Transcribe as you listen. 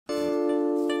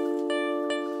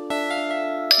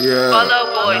Yeah.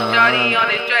 Follow boy, shawty on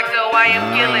this track, so I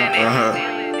am killing it.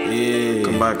 Yeah.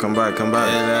 Come back.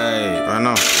 I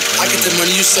know. I get the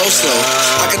money, you so slow.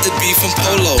 I got the beef from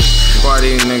Polo. Why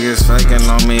these niggas faking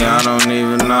on me, I don't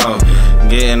even know.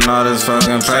 Getting all this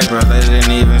fucking paper, they didn't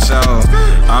even show.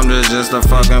 I'm just a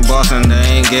fucking boss and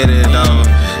they ain't get it though.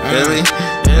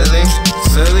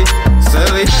 Illey-Silly.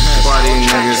 Why these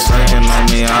niggas faking on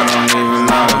me, I don't even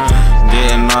know.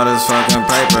 Getting all this fucking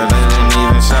paper, they didn't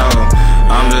even show.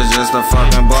 I'm just a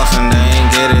fucking boss and they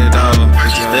ain't get it though.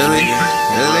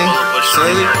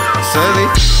 Illey-Silly.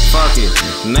 Fuck it,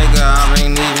 nigga, I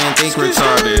ain't even think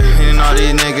retarded. And all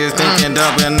these niggas thinking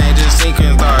dumb and they just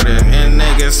sinking started. And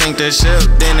niggas sink the ship,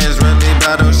 then it's really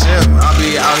battleship. I'll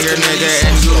be out here, nigga,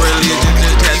 and you really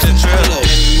just catch a trip.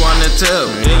 And you wanna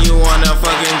tip, then you wanna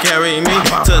fucking carry me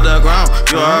to the ground.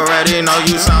 You already know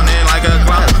you sounding like a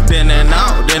clown. Bending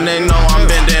out, then they know I'm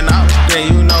bending out.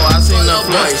 Then you know I seen the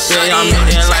flip, then I'm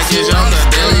hitting like it's younger.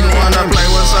 Then you wanna play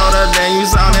with soda, then you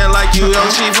sounding like you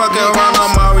Yoshi. Fucking around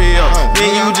on Mario,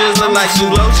 then you just look like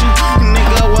you Loshi.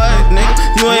 Nigga, what, nigga?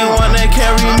 You ain't wanna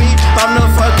carry me. I'm the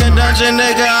fucking dungeon,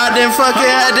 nigga. I didn't fucking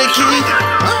had the key.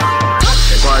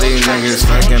 Why these niggas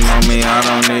faking on me, I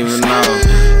don't even know.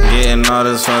 Getting all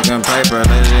this fucking paper,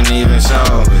 they didn't even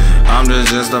show. I'm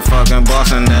just a fucking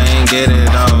boss and they ain't get it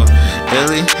though.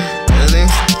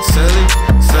 Illey-Silly.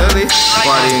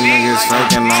 Why these niggas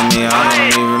faking on me, I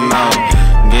don't even know.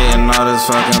 Getting all this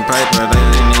fucking paper, they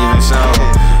didn't even show.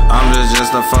 I'm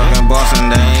just a fucking boss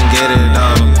and they ain't get it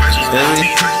though.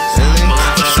 Illey-Silly.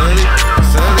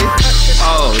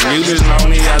 Oh, you just know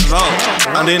me as low.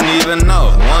 I didn't even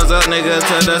know. One's up, nigga,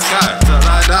 to the sky till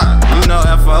I die. You know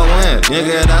FON,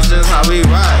 nigga, that's just how we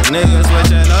ride. Nigga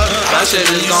switching up, that shit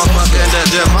just gon' fucking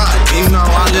divide. You know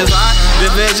I'm just high.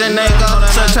 Division, nigga,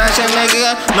 subtraction,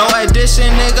 nigga, no addition,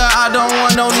 nigga. I don't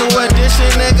want no new addition,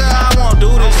 nigga. I won't do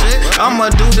this shit. I'ma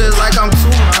do this like I'm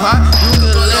too hot. You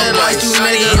can live like you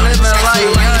niggas living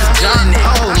like John.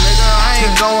 Oh, nigga, I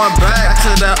ain't going back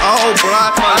to the old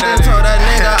block. I done told that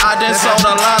nigga I done sold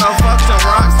a lot of fucking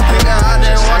rocks. Nigga, I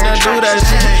didn't want to do that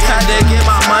shit. Had to get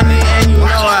my money and you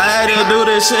know I had to do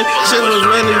this shit. Shit was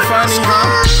really funny,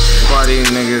 huh? Why these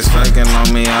niggas faking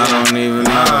on me, I don't even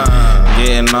know.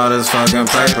 Getting all this fucking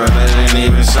paper, they didn't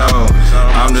even show.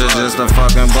 I'm just a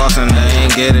fucking boss and they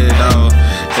ain't get it though.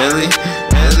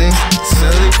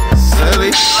 Illey-Silly.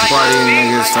 Why these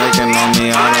niggas faking on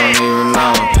me, I don't even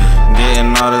know.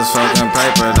 Getting all this fucking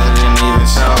paper, they didn't even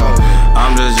show.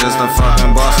 I'm just a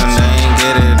fucking boss and they ain't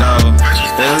get it though.